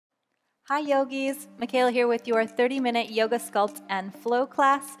Hi yogis, Michaela here with your 30-minute yoga sculpt and flow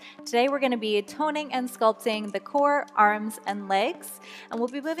class. Today we're going to be toning and sculpting the core, arms, and legs, and we'll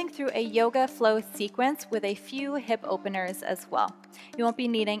be moving through a yoga flow sequence with a few hip openers as well. You won't be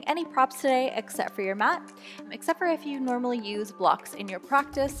needing any props today except for your mat, except for if you normally use blocks in your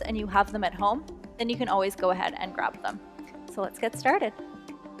practice and you have them at home, then you can always go ahead and grab them. So let's get started.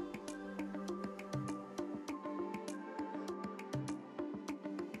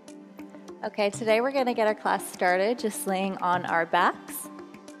 Okay, today we're going to get our class started just laying on our backs.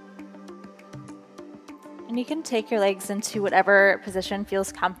 And you can take your legs into whatever position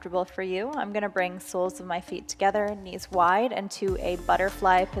feels comfortable for you. I'm going to bring soles of my feet together, knees wide, into a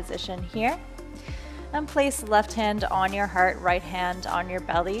butterfly position here. And place the left hand on your heart, right hand on your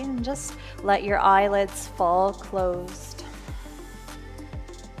belly, and just let your eyelids fall closed.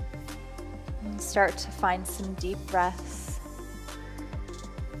 And start to find some deep breaths.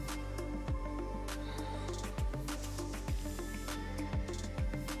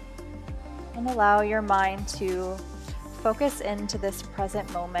 And allow your mind to focus into this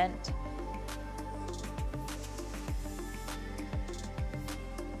present moment.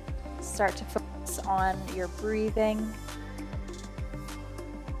 Start to focus on your breathing.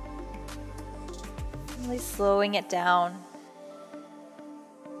 Really slowing it down.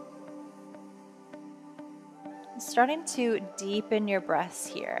 Starting to deepen your breaths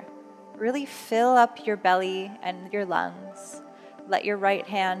here. Really fill up your belly and your lungs. Let your right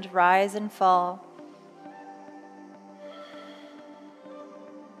hand rise and fall.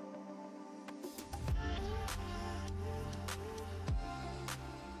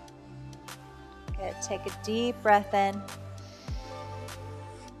 Good. Take a deep breath in.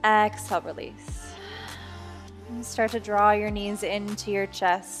 Exhale, release. And start to draw your knees into your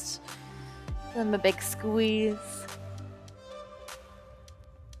chest. Give them a big squeeze.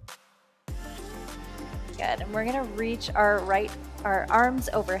 Good. And we're going to reach our arms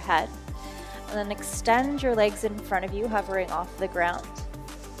overhead, and then extend your legs in front of you, hovering off the ground.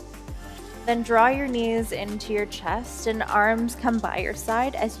 Then draw your knees into your chest and arms come by your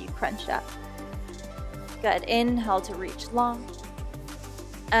side as you crunch up. Good. Inhale to reach long,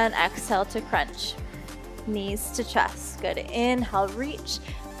 and exhale to crunch. Knees to chest. Good. Inhale, reach,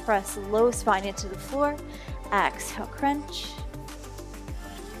 press low spine into the floor. Exhale, crunch.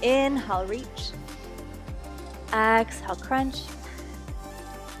 Inhale, reach. Exhale, crunch.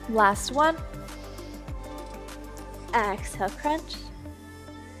 Last one. Exhale, crunch.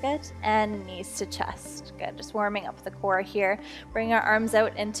 Good. And knees to chest. Good. Just warming up the core here. Bring our arms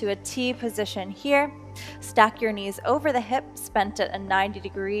out into a T position here. Stack your knees over the hips, bent at a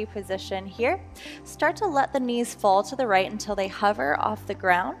 90-degree position here. Start to let the knees fall to the right until they hover off the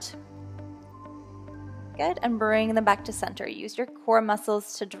ground. Good. And bring them back to center. Use your core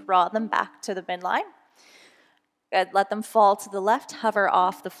muscles to draw them back to the midline. Good. Let them fall to the left, hover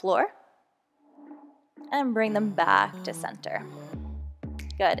off the floor, and bring them back to center.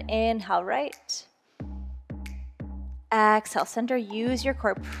 Good. Inhale, right. Exhale, center. Use your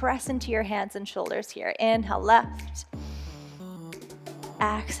core. Press into your hands and shoulders here. Inhale, left.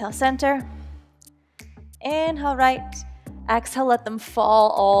 Exhale, center. Inhale, right. Exhale, let them fall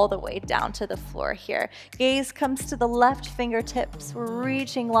all the way down to the floor here. Gaze comes to the left fingertips. We're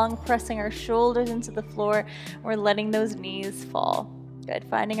reaching long, pressing our shoulders into the floor. We're letting those knees fall. Good.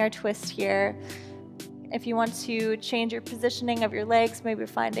 Finding our twist here. If you want to change your positioning of your legs, maybe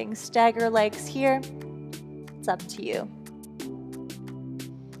finding stagger legs here, it's up to you.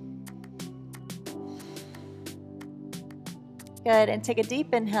 Good. And take a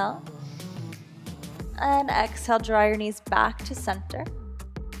deep inhale. And exhale, draw your knees back to center.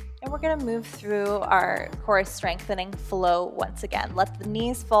 And we're going to move through our core strengthening flow once again. Let the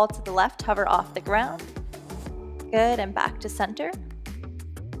knees fall to the left, hover off the ground. Good, and back to center.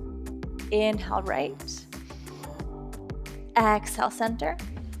 Inhale, right. Exhale, center.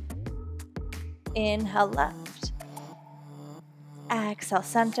 Inhale, left. Exhale,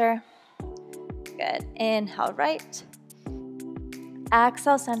 center. Good. Inhale, right.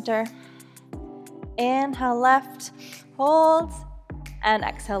 Exhale, center. Inhale, left, hold, and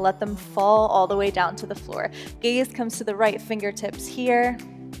exhale. Let them fall all the way down to the floor. Gaze comes to the right fingertips here.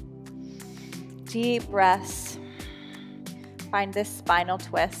 Deep breaths. Find this spinal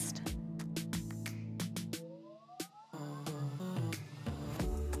twist.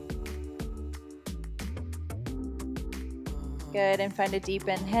 Good, and find a deep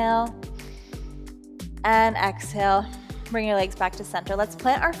inhale. And exhale. Bring your legs back to center. Let's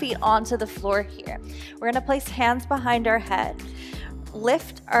plant our feet onto the floor here. We're going to place hands behind our head.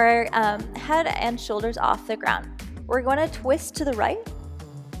 Lift our head and shoulders off the ground. We're going to twist to the right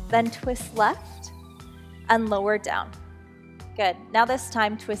then twist left and lower down. Good. Now this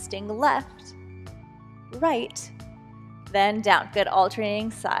time twisting left, right, then down. Good.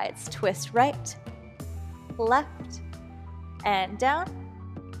 Alternating sides. Twist right, left, and down,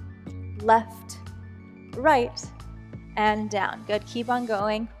 left, right, and down. Good. Keep on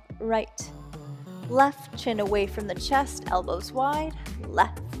going. Right, left, chin away from the chest, elbows wide,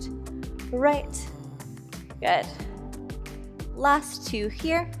 left, right. Good. Last two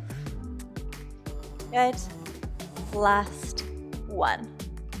here. Good. Last one.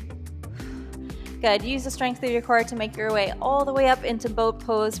 Good. Use the strength of your core to make your way all the way up into boat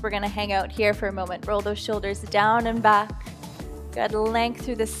pose. We're going to hang out here for a moment. Roll those shoulders down and back. Good. Length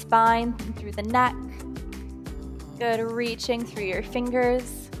through the spine, through the neck. Good. Reaching through your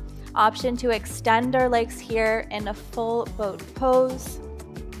fingers. Option to extend our legs here in a full boat pose.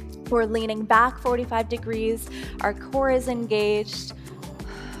 We're leaning back 45 degrees. Our core is engaged.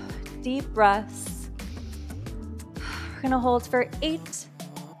 Deep breaths. We're going to hold for 8,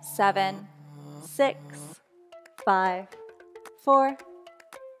 7, 6, 5, 4,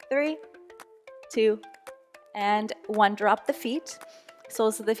 3, 2, and 1. Drop the feet.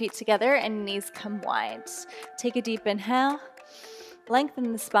 Soles of the feet together and knees come wide. Take a deep inhale.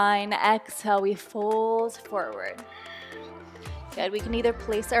 Lengthen the spine. Exhale, we fold forward. Good. We can either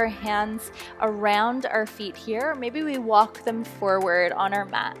place our hands around our feet here, or maybe we walk them forward on our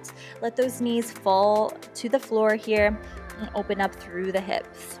mat. Let those knees fall to the floor here and open up through the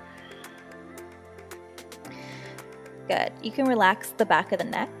hips. Good. You can relax the back of the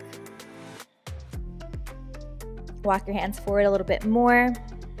neck. Walk your hands forward a little bit more.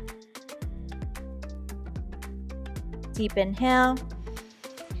 Deep inhale.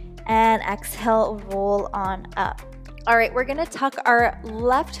 And exhale, roll on up. All right, we're gonna tuck our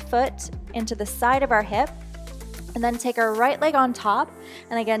left foot into the side of our hip and then take our right leg on top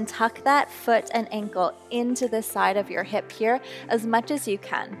and again tuck that foot and ankle into the side of your hip here as much as you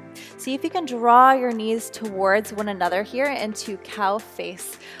can. See if you can draw your knees towards one another here into cow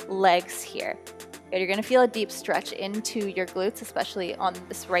face legs here. Good. You're gonna feel a deep stretch into your glutes, especially on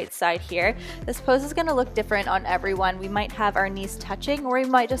this right side here. This pose is gonna look different on everyone. We might have our knees touching or we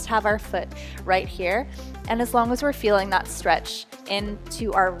might just have our foot right here. And as long as we're feeling that stretch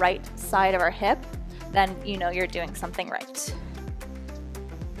into our right side of our hip, then you know you're doing something right.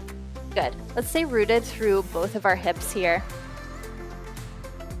 Good. Let's stay rooted through both of our hips here.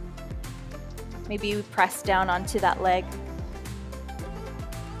 Maybe you press down onto that leg.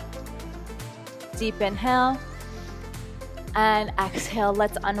 Deep inhale and exhale.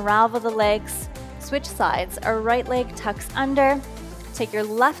 Let's unravel the legs. Switch sides. Our right leg tucks under. Take your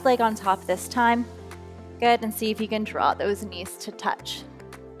left leg on top this time. Good. And see if you can draw those knees to touch.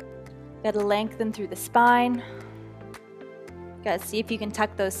 Good. Lengthen through the spine. Good. See if you can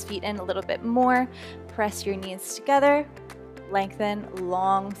tuck those feet in a little bit more. Press your knees together. Lengthen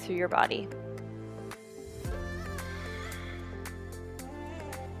long through your body.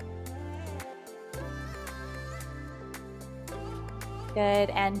 Good,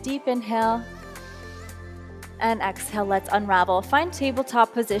 and deep inhale and exhale. Let's unravel. Find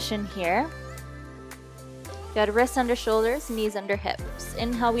tabletop position here. Good, wrists under shoulders, knees under hips.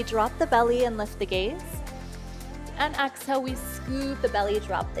 Inhale, we drop the belly and lift the gaze. And exhale, we scoop the belly,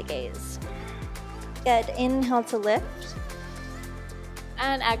 drop the gaze. Good, inhale to lift.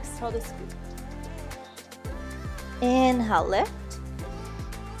 And exhale to scoop. Inhale, lift.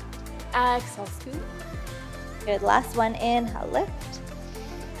 Exhale, scoop. Good, last one, inhale, lift.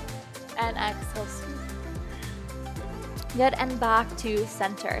 And exhale, scoop. Good, and back to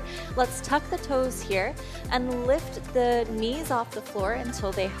center. Let's tuck the toes here and lift the knees off the floor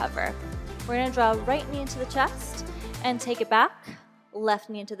until they hover. We're gonna draw right knee into the chest and take it back. Left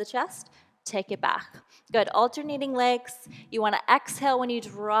knee into the chest, take it back. Good, alternating legs. You wanna exhale when you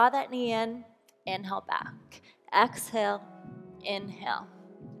draw that knee in, inhale back. Exhale, inhale.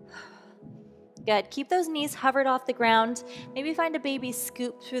 Good. Keep those knees hovered off the ground. Maybe find a baby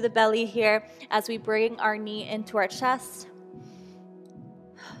scoop through the belly here as we bring our knee into our chest.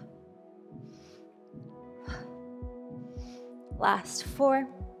 Last 4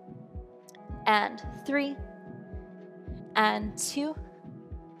 and 3 and 2.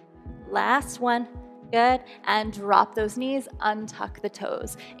 Last 1. Good. And drop those knees, untuck the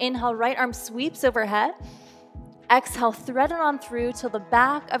toes. Inhale, right arm sweeps overhead. Exhale, thread it on through till the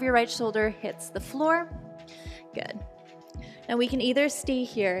back of your right shoulder hits the floor. Good. Now we can either stay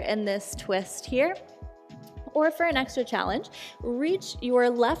here in this twist here, or for an extra challenge, reach your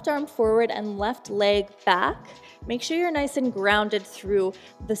left arm forward and left leg back. Make sure you're nice and grounded through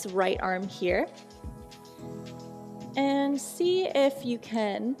this right arm here. And see if you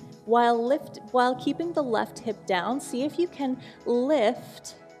can, while keeping the left hip down, see if you can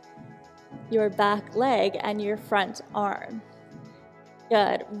lift your back leg and your front arm.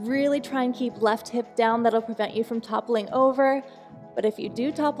 Good. Really try and keep left hip down. That'll prevent you from toppling over. But if you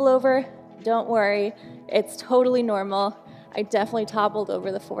do topple over, don't worry. It's totally normal. I definitely toppled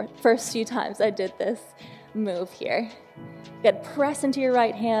over the first few times I did this move here. Good. Press into your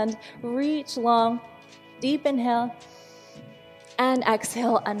right hand. Reach long. Deep inhale. And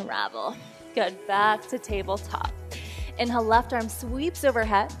exhale, unravel. Good. Back to tabletop. Inhale, left arm sweeps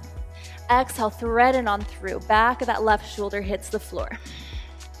overhead. Exhale, thread it on through. Back of that left shoulder hits the floor.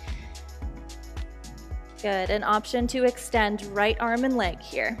 Good. An option to extend right arm and leg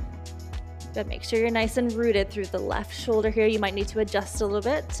here. Good. Make sure you're nice and rooted through the left shoulder here. You might need to adjust a little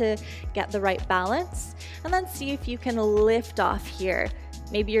bit to get the right balance. And then see if you can lift off here.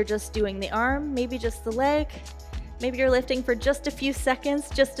 Maybe you're just doing the arm, maybe just the leg. Maybe you're lifting for just a few seconds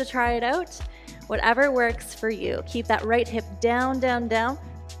just to try it out. Whatever works for you. Keep that right hip down, down, down.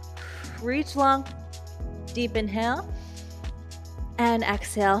 Reach long, deep inhale, and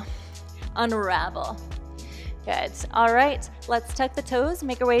exhale, unravel. Good. All right, let's tuck the toes,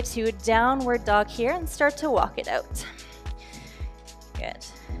 make our way to downward dog here, and start to walk it out. Good.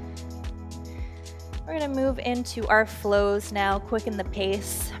 We're gonna move into our flows now, quicken the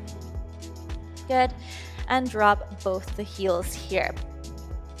pace. Good, and drop both the heels here.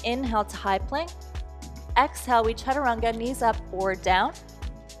 Inhale to high plank. Exhale, we chaturanga, knees up or down.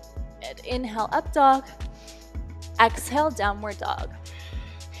 Inhale, up dog. Exhale, downward dog.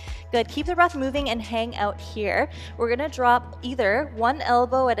 Good. Keep the breath moving and hang out here. We're going to drop either one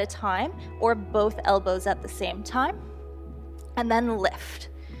elbow at a time or both elbows at the same time. And then lift.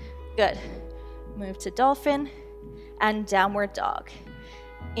 Good. Move to dolphin and downward dog.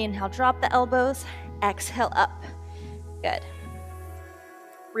 Inhale, drop the elbows. Exhale, up. Good.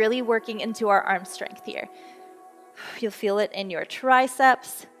 Really working into our arm strength here. You'll feel it in your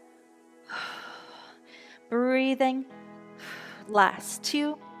triceps. Breathing. Last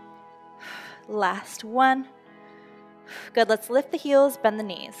two. Last one. Good. Let's lift the heels, bend the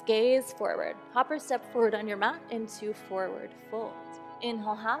knees. Gaze forward. Hop or step forward on your mat into forward fold.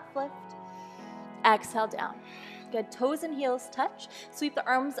 Inhale, half lift. Exhale, down. Good. Toes and heels touch. Sweep the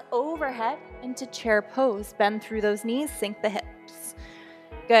arms overhead into chair pose. Bend through those knees. Sink the hips.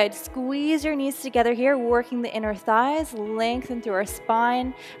 Good. Squeeze your knees together here, working the inner thighs. Lengthen through our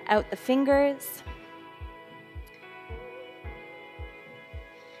spine. Out the fingers.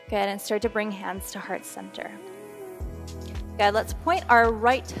 Good, and start to bring hands to heart center. Good, let's point our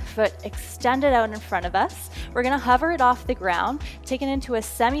right foot extended out in front of us. We're gonna hover it off the ground, take it into a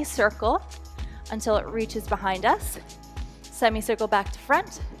semicircle until it reaches behind us. Semicircle back to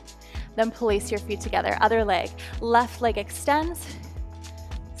front, then place your feet together. Other leg, left leg extends,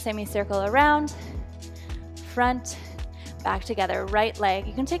 semicircle around, front, back together, right leg.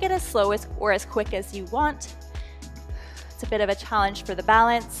 You can take it as slow or as quick as you want. It's a bit of a challenge for the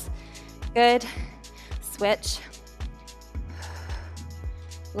balance. Good. Switch.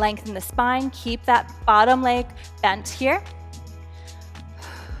 Lengthen the spine. Keep that bottom leg bent here.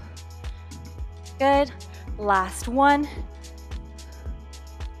 Good. Last one.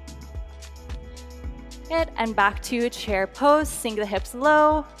 Good. And back to chair pose. Sink the hips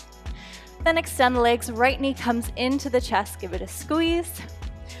low. Then extend the legs. Right knee comes into the chest. Give it a squeeze.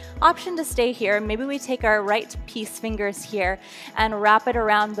 Option to stay here. Maybe we take our right peace fingers here and wrap it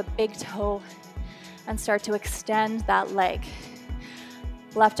around the big toe and start to extend that leg.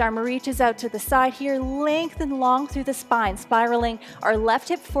 Left arm reaches out to the side here, lengthen long through the spine, spiraling our left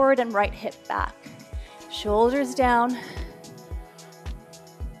hip forward and right hip back. Shoulders down.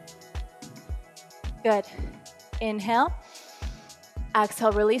 Good. Inhale.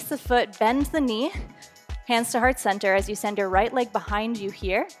 Exhale, release the foot, bend the knee. Hands to heart center as you send your right leg behind you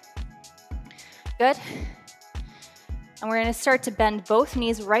here. Good. And we're going to start to bend both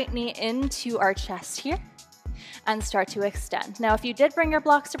knees, right knee into our chest here, and start to extend. Now, if you did bring your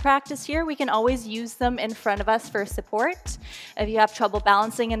blocks to practice here, we can always use them in front of us for support. If you have trouble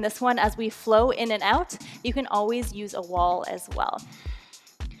balancing in this one as we flow in and out, you can always use a wall as well.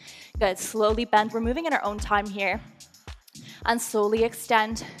 Good. Slowly bend. We're moving in our own time here. And slowly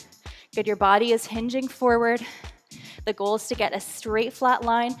extend. Good. Your body is hinging forward. The goal is to get a straight flat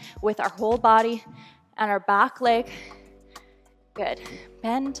line with our whole body and our back leg. Good.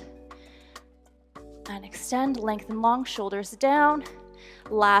 Bend and extend, lengthen long, shoulders down.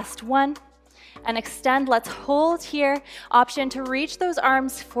 Last one. And extend. Let's hold here. Option to reach those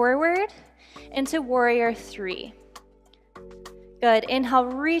arms forward into warrior three. Good. Inhale,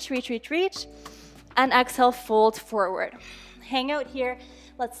 reach, reach, reach, reach. And exhale, fold forward. Hang out here.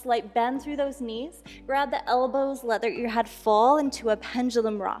 Let's slight bend through those knees. Grab the elbows, let your head fall into a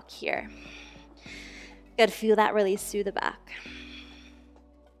pendulum rock here. Good, feel that release through the back.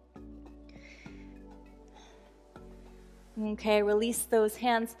 Okay, release those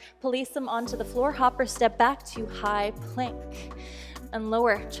hands, place them onto the floor, hopper step back to high plank. And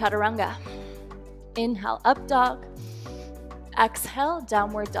lower, chaturanga. Inhale, up dog. Exhale,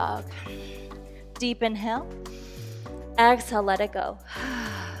 downward dog. Deep inhale. Exhale, let it go.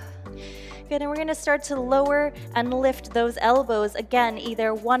 Good, and we're gonna start to lower and lift those elbows, again,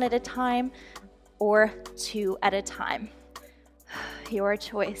 either one at a time or two at a time. Your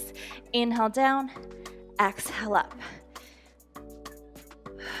choice. Inhale down, exhale up.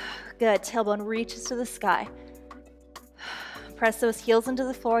 Good, tailbone reaches to the sky. Press those heels into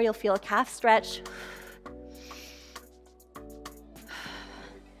the floor, you'll feel a calf stretch.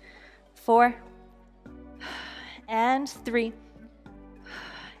 4, and 3,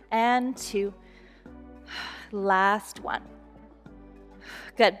 and 2, last one.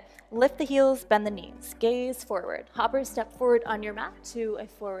 Good, lift the heels, bend the knees, gaze forward. Hopper step forward on your mat to a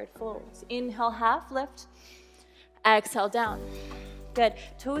forward fold. Inhale, half lift, exhale down. Good,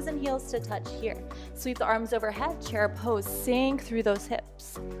 toes and heels to touch here. Sweep the arms overhead, chair pose, sink through those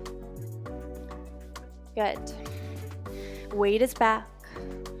hips. Good, weight is back,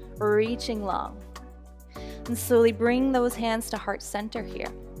 reaching long. And slowly bring those hands to heart center here.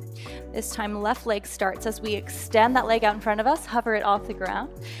 This time left leg starts as we extend that leg out in front of us, hover it off the ground.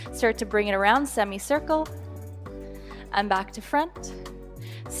 Start to bring it around, semicircle, and back to front.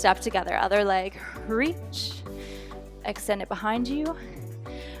 Step together, other leg, reach. Extend it behind you,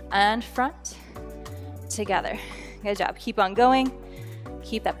 and front, together. Good job, keep on going.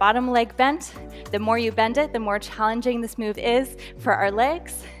 Keep that bottom leg bent. The more you bend it, the more challenging this move is for our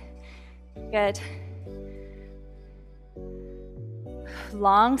legs. Good.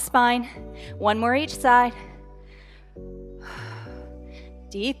 Long spine, one more each side.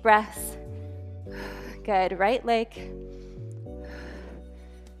 Deep breaths. Good, right leg.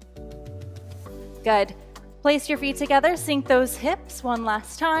 Good. Place your feet together, sink those hips one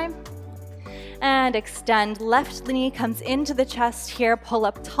last time. And extend, left knee comes into the chest here, pull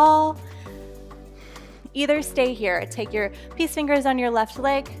up tall. Either stay here, take your peace fingers on your left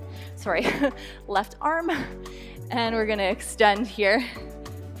leg, left arm, and we're gonna extend here.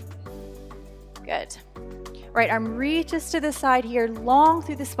 Good. Right arm reaches to the side here, long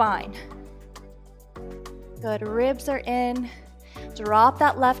through the spine. Good, ribs are in. Drop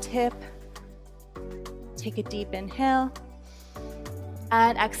that left hip. Take a deep inhale.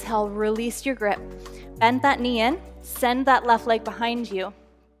 And exhale, release your grip. Bend that knee in, send that left leg behind you.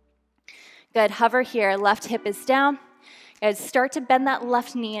 Good, hover here, left hip is down. Good, start to bend that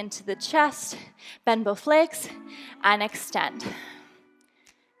left knee into the chest. Bend both legs and extend.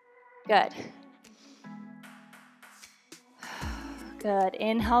 Good. Good,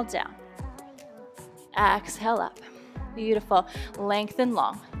 inhale down. Exhale up. Beautiful, lengthen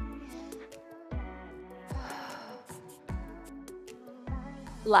long.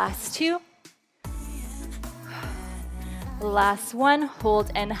 Last two. Last one, hold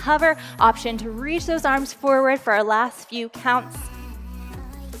and hover. Option to reach those arms forward for our last few counts.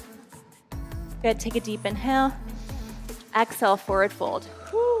 Good, take a deep inhale. Exhale, forward fold.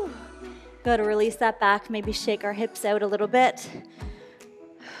 Whew. Good, release that back, maybe shake our hips out a little bit.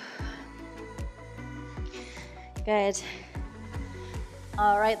 Good.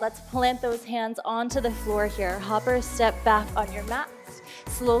 All right, let's plant those hands onto the floor here. Hopper step back on your mat.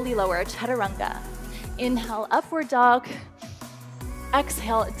 Slowly lower, chaturanga. Inhale, upward dog.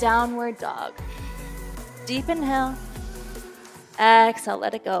 Exhale, downward dog. Deep inhale. Exhale,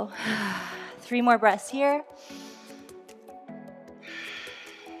 let it go. 3 more breaths here.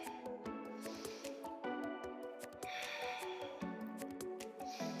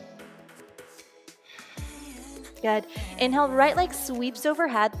 Good. Inhale, right leg sweeps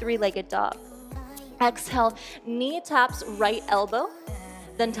overhead, 3-legged dog. Exhale, knee taps right elbow,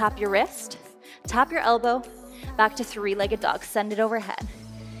 then tap your wrist, tap your elbow, back to 3-legged dog, send it overhead.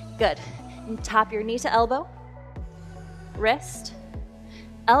 Good. And tap your knee to elbow, wrist,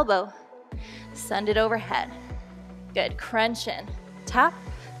 elbow, send it overhead. Good, crunch in, tap,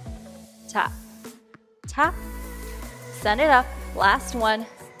 tap, tap, send it up, last one,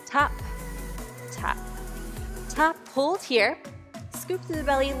 tap, tap, tap, hold here, scoop to the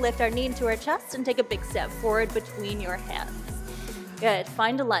belly, lift our knee into our chest, and take a big step forward between your hands. Good,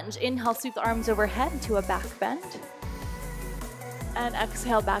 find a lunge. Inhale, sweep the arms overhead to a back bend. And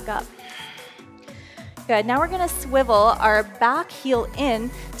exhale, back up. Good, now we're gonna swivel our back heel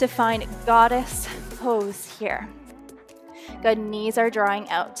in to find goddess pose here. Good, knees are drawing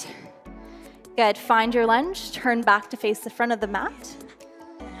out. Good, find your lunge, turn back to face the front of the mat,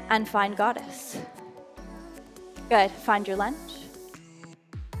 and find goddess. Good, find your lunge,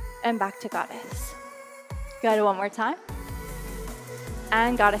 and back to goddess. Good, one more time.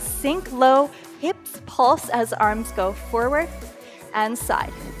 And goddess, sink low, hips pulse as arms go forward and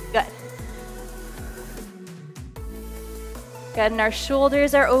side. Good. Good, and our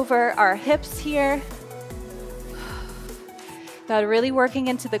shoulders are over our hips here. Good, really working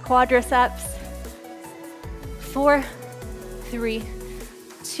into the quadriceps. 4, 3,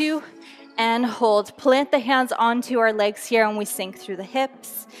 2, and hold. Plant the hands onto our legs here and we sink through the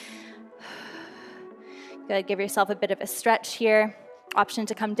hips. Good, give yourself a bit of a stretch here. Option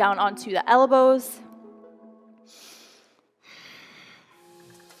to come down onto the elbows.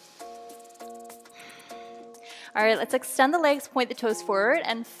 All right, let's extend the legs, point the toes forward,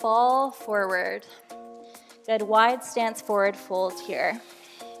 and fall forward. Good, wide stance forward fold here.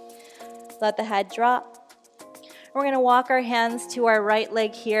 Let the head drop. We're gonna walk our hands to our right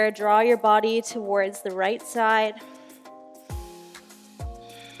leg here. Draw your body towards the right side.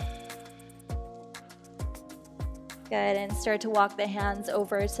 Good, and start to walk the hands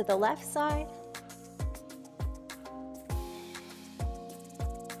over to the left side.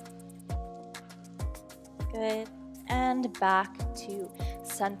 Good, and back to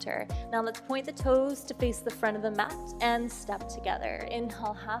center. Now let's point the toes to face the front of the mat and step together.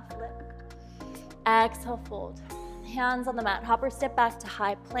 Inhale, half lift. Exhale, fold. Hands on the mat, hopper step back to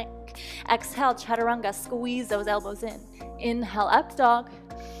high plank. Exhale, chaturanga, squeeze those elbows in. Inhale, up dog.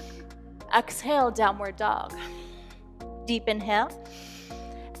 Exhale, downward dog. Deep inhale.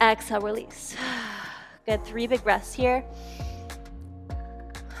 Exhale, release. Good, 3 big breaths here.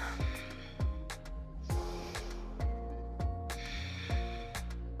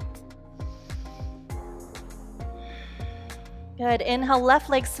 Good, inhale, left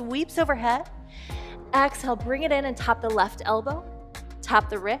leg sweeps overhead. Exhale, bring it in and tap the left elbow. Tap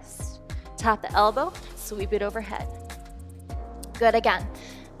the wrist, tap the elbow, sweep it overhead. Good, again.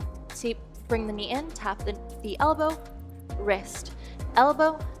 See, bring the knee in, tap the elbow, wrist,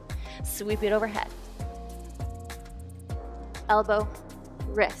 elbow, sweep it overhead. Elbow,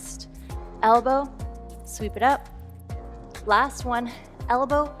 wrist, elbow, sweep it up. Last one,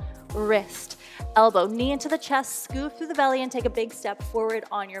 elbow, wrist, elbow, knee into the chest, scoop through the belly and take a big step forward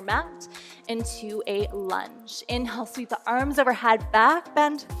on your mat into a lunge. Inhale, sweep the arms overhead, back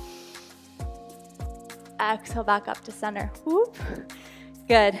bend. Exhale, back up to center. Whoop.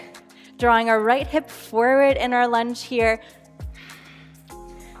 Good. Drawing our right hip forward in our lunge here.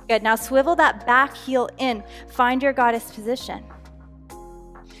 Good, now swivel that back heel in. Find your goddess position.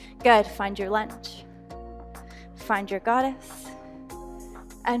 Good, find your lunge. Find your goddess.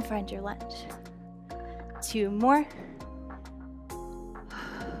 And find your lunge. 2 more.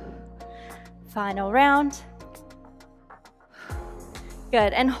 Final round.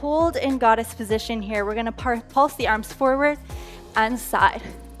 Good, and hold in goddess position here. We're gonna pulse the arms forward and side.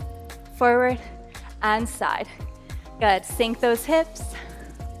 Forward and side. Good, sink those hips.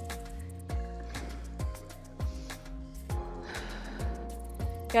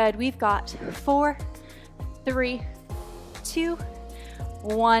 Good, we've got 4, 3, 2,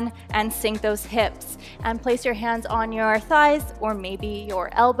 1, and sink those hips. And place your hands on your thighs or maybe your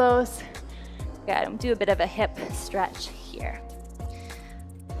elbows. Good, do a bit of a hip stretch here.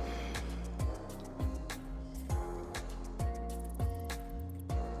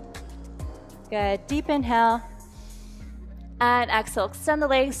 Good, deep inhale. And exhale, extend the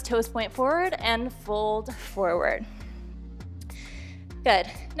legs, toes point forward and fold forward. Good,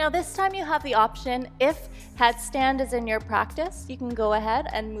 now this time you have the option, if headstand is in your practice, you can go ahead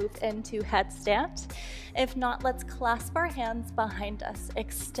and move into headstand. If not, let's clasp our hands behind us,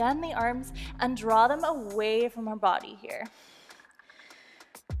 extend the arms and draw them away from our body here.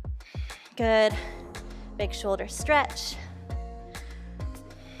 Good, big shoulder stretch.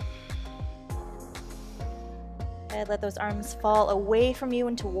 Good, let those arms fall away from you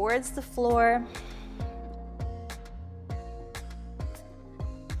and towards the floor.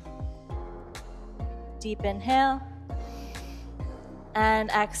 Deep inhale. And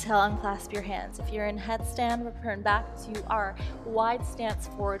exhale, unclasp your hands. If you're in headstand, return back to our wide stance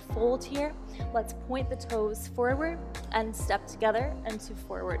forward fold here. Let's point the toes forward and step together into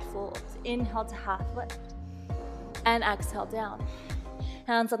forward fold. Inhale to half lift. And exhale down.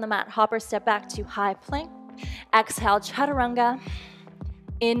 Hands on the mat, hopper step back to high plank. Exhale, chaturanga.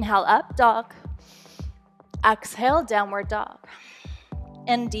 Inhale, up dog. Exhale, downward dog.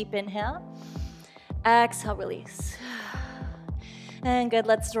 And deep inhale. Exhale, release. And good,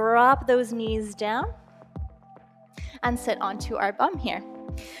 let's drop those knees down and sit onto our bum here.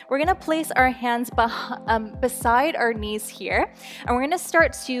 We're gonna place our hands beside our knees here, and we're gonna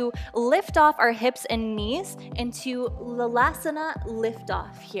start to lift off our hips and knees into Lalasana lift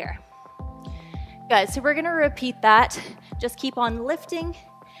off here. Good, so we're gonna repeat that. Just keep on lifting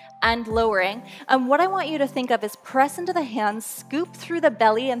and lowering. And what I want you to think of is press into the hands, scoop through the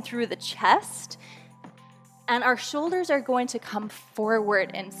belly and through the chest, and our shoulders are going to come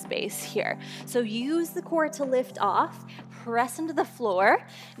forward in space here. So use the core to lift off, press into the floor,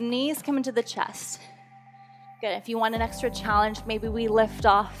 knees come into the chest. Good, if you want an extra challenge, maybe we lift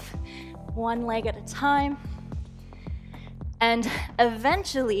off one leg at a time. And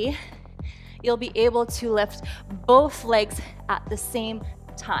eventually, you'll be able to lift both legs at the same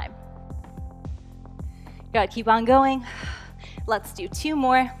time. Good, keep on going. Let's do 2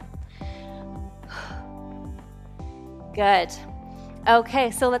 more. Good.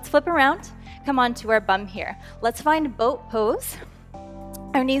 Okay, so let's flip around. Come on to our bum here. Let's find boat pose.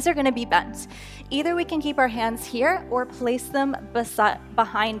 Our knees are gonna be bent. Either we can keep our hands here or place them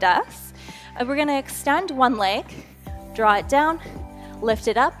behind us. We're gonna extend one leg, draw it down, lift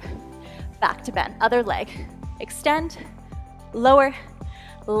it up, back to bend. Other leg. Extend, lower,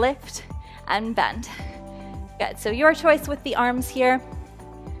 lift, and bend. Good, so your choice with the arms here.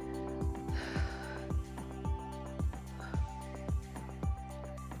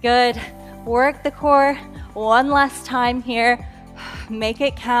 Good, work the core one last time here. Make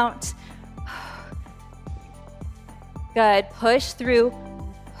it count. Good, push through.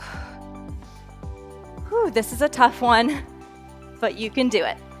 Whew, this is a tough one, but you can do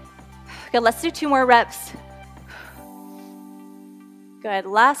it. Good, let's do 2 more reps. Good,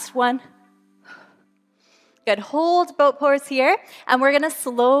 last one. Good, hold boat pose here, and we're gonna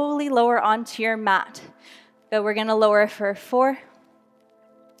slowly lower onto your mat. Good, we're gonna lower for 4,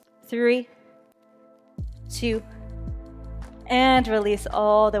 3, 2, and release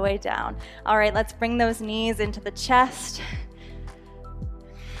all the way down. All right, let's bring those knees into the chest.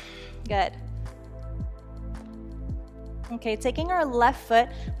 Good. Okay, taking our left foot,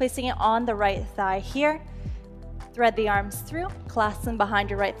 placing it on the right thigh here. Thread the arms through, clasp them behind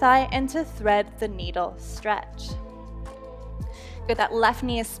your right thigh, and to thread the needle stretch. Good, that left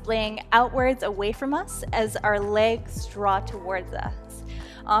knee is splaying outwards away from us as our legs draw towards us.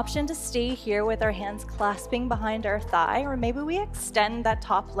 Option to stay here with our hands clasping behind our thigh, or maybe we extend that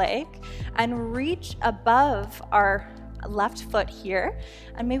top leg and reach above our left foot here,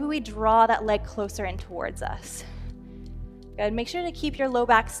 and maybe we draw that leg closer in towards us. Good, make sure to keep your low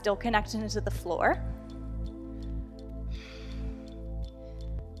back still connected into the floor.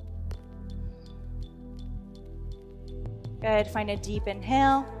 Good, find a deep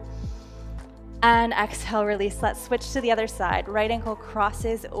inhale. And exhale, release. Let's switch to the other side. Right ankle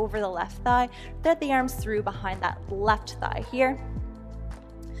crosses over the left thigh. Thread the arms through behind that left thigh here.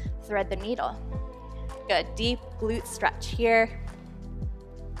 Thread the needle. Good, deep glute stretch here.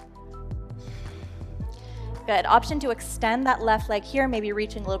 Good, option to extend that left leg here, maybe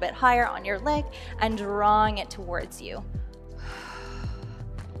reaching a little bit higher on your leg and drawing it towards you.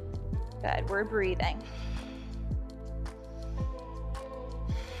 Good, we're breathing.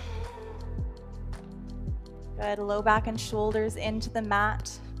 Good, low back and shoulders into the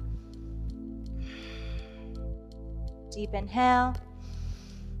mat. Deep inhale.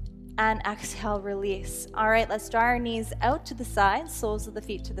 And exhale, release. All right, let's draw our knees out to the side, soles of the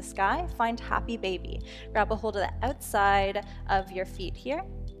feet to the sky. Find happy baby. Grab a hold of the outside of your feet here.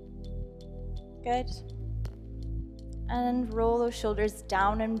 Good. And roll those shoulders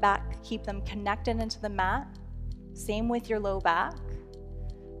down and back. Keep them connected into the mat. Same with your low back.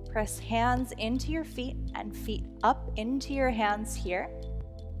 Press hands into your feet and feet up into your hands here.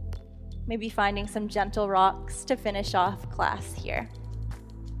 Maybe finding some gentle rocks to finish off class here.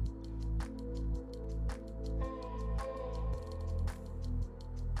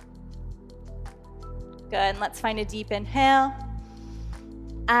 Good, let's find a deep inhale.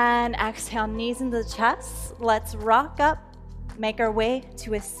 And exhale, knees into the chest. Let's rock up, make our way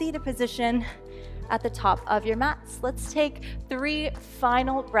to a seated position at the top of your mats. Let's take 3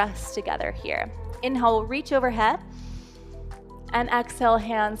 final breaths together here. Inhale, reach overhead. And exhale,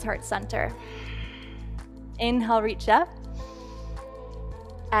 hands heart center. Inhale, reach up.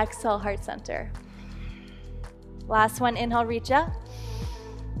 Exhale, heart center. Last one, inhale, reach up.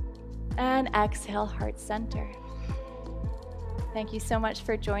 And exhale, heart center. Thank you so much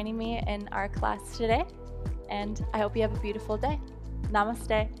for joining me in our class today, and I hope you have a beautiful day.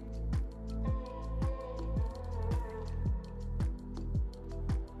 Namaste.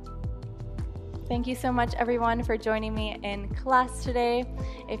 Thank you so much, everyone, for joining me in class today.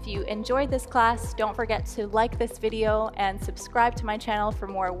 If you enjoyed this class, don't forget to like this video and subscribe to my channel for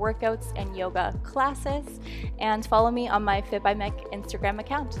more workouts and yoga classes, and follow me on my fitbymik Instagram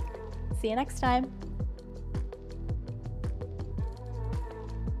account. See you next time.